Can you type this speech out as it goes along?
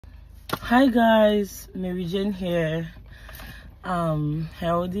Hi guys, Mary Jane here. I'm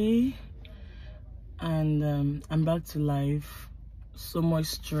healthy and I'm back to life. So much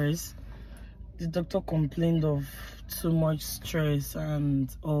stress. The doctor complained of too much stress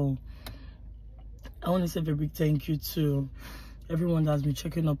and I want to say a very big thank you to everyone that's been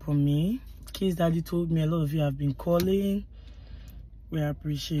checking up on me. Kids Daddy told me a lot of you have been calling. We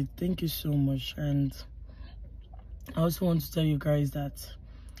appreciate. Thank you so much. And I also want to tell you guys that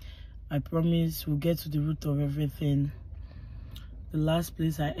I promise we'll get to the root of everything. The last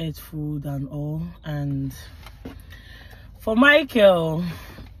place I ate food and all. And for Michael,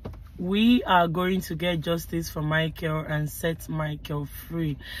 we are going to get justice for Michael and set Michael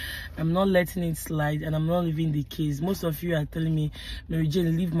free. I'm not letting it slide and I'm not leaving the case. Most of you are telling me, Mary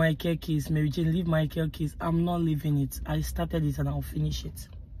Jane, leave Michael case. Mary Jane, leave Michael case. I'm not leaving it. I started it and I'll finish it.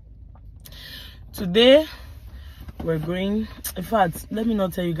 Today, we're going, in fact, let me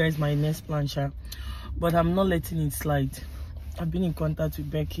not tell you guys my next plan, but I'm not letting it slide. I've been in contact with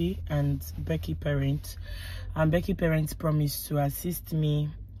Becky and Becky parents, and Becky parents promised to assist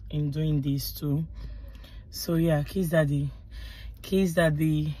me in doing this too. So yeah, Kids Daddy,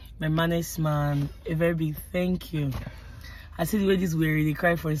 my maddest man, a very big thank you. I see the way this way they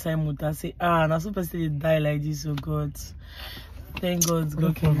cry for inside motor. I say, I'm supposed to die like this, oh God. Thank God,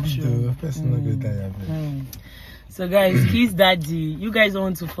 God came true. So guys, Kids Daddy, you guys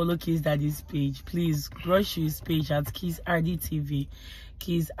want to follow Kids Daddy's page, please rush his page at Kids RD TV,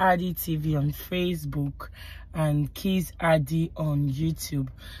 Kids RD TV on Facebook, and Kids RD on YouTube.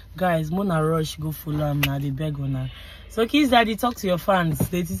 Guys, Mona rush go follow him now, they beg on her. So Kids Daddy, talk to your fans.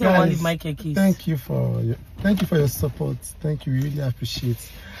 They say want leave Michael case. Thank you for your support. Thank you, we really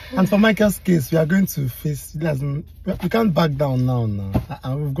appreciate. And for Michael's case, we are going to face. We can't back down now.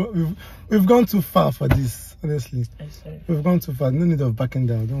 We've gone too far for this. Honestly, we've gone too far. No need of backing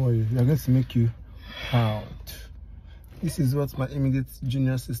down. Don't worry. We are going to make you proud. This is what my immediate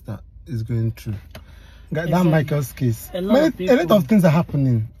junior sister is going through. That Michael's case. A lot of things are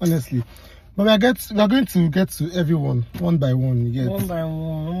happening. Honestly. But we are going to get to everyone one by one. You get? One by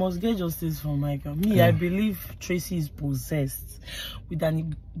one. We must get justice for Michael. I believe Tracy is possessed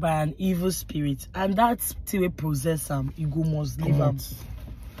by an evil spirit, and that's till we possess him. You must leave him.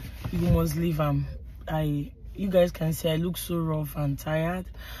 You must leave him. You guys can see I look so rough and tired,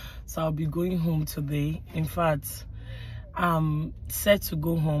 so I'll be going home today. In fact, I'm set to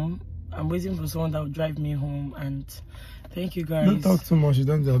go home. I'm waiting for someone that will drive me home. And thank you guys. Don't talk too much. You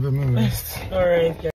don't have a rest. All right.